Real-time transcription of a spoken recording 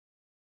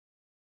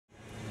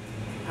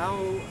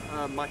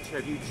How much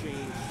have you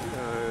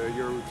changed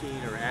your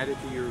routine or added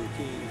to your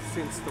routine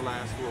since the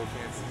last World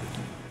Championships?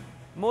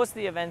 Most of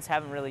the events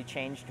haven't really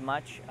changed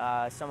much.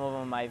 Some of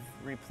them I've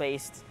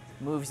replaced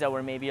moves that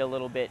were maybe a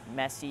little bit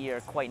messy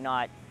or quite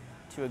not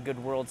to a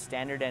good world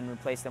standard and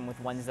replaced them with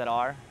ones that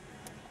are.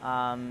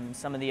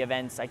 Some of the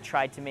events I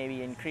tried to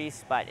maybe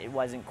increase, but it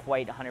wasn't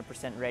quite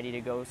 100% ready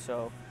to go.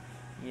 So,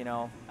 you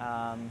know,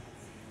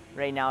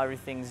 right now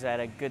everything's at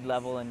a good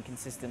level and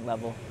consistent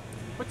level.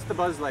 What's the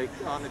buzz like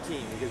on the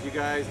team? Because you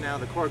guys now,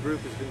 the core group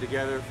has been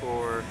together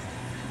for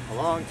a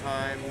long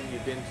time.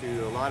 You've been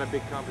to a lot of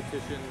big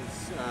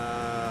competitions.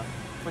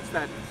 What's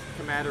that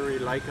camaraderie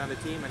like on the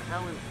team, and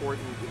how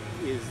important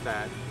is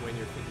that when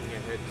you're thinking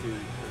ahead to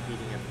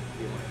competing at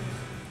the Olympics?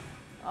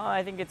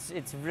 I think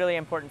it's really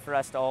important for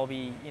us to all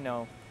be,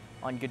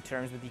 on good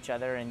terms with each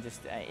other and just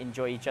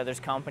enjoy each other's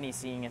company,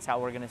 seeing as how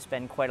we're going to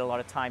spend quite a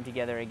lot of time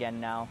together again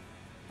now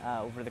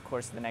over the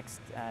course of the next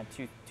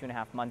two and a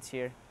half months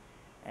here.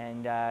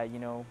 And,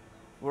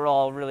 we're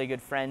all really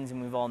good friends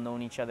and we've all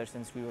known each other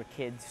since we were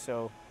kids.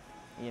 So,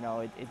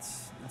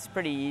 it's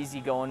pretty easy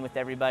going with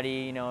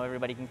everybody.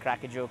 Everybody can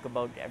crack a joke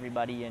about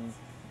everybody and,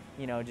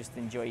 just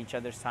enjoy each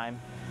other's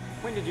time.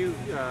 When did you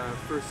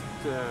first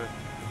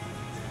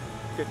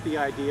get the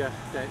idea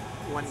that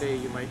one day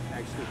you might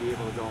actually be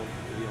able to go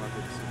to the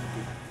Olympics?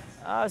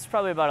 I was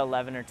probably about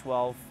 11 or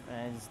 12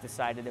 and I just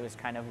decided it was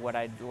kind of what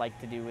I'd like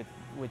to do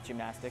with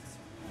gymnastics.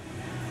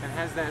 And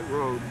has that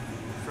road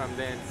from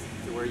then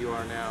to where you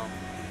are now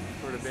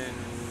sort of been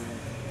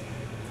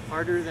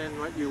harder than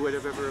what you would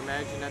have ever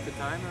imagined at the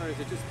time, or has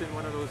it just been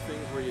one of those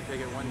things where you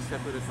take it one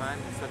step at a time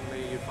and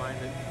suddenly you find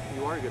that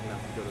you are good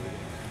enough to go to the games?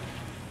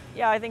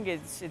 Yeah, I think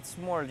it's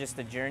more just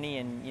a journey,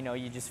 and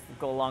you just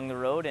go along the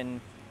road,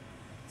 and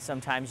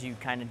sometimes you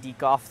kind of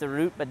deke off the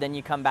route, but then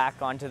you come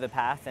back onto the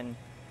path and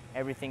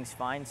everything's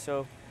fine.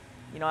 So,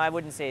 I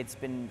wouldn't say it's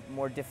been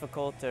more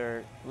difficult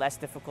or less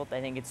difficult. I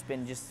think it's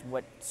been just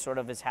what sort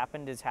of has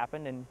happened,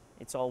 and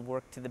it's all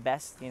worked to the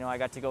best. I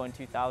got to go in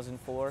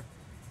 2004,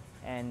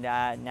 and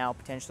now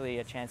potentially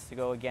a chance to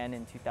go again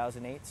in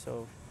 2008.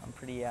 So I'm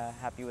pretty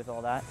happy with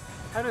all that.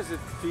 How does it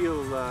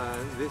feel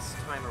this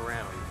time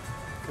around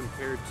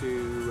compared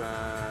to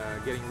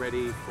getting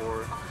ready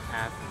for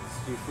Athens?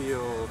 Do you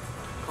feel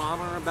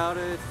calmer about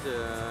it,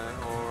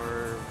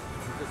 or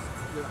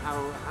just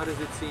how does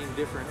it seem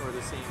different or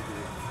the same to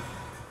you?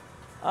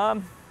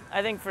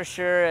 I think for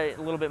sure a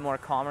little bit more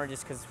calmer,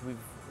 just because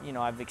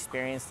I've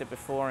experienced it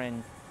before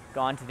and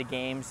gone to the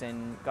games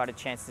and got a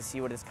chance to see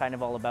what it's kind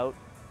of all about.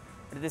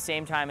 But at the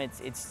same time,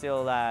 it's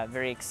still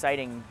very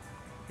exciting,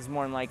 because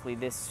more than likely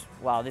this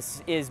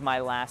is my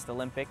last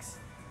Olympics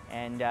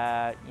and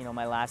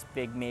my last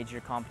big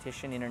major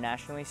competition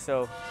internationally.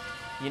 So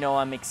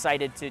I'm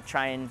excited to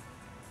try and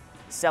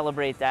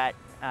celebrate that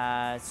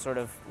sort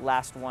of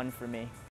last one for me.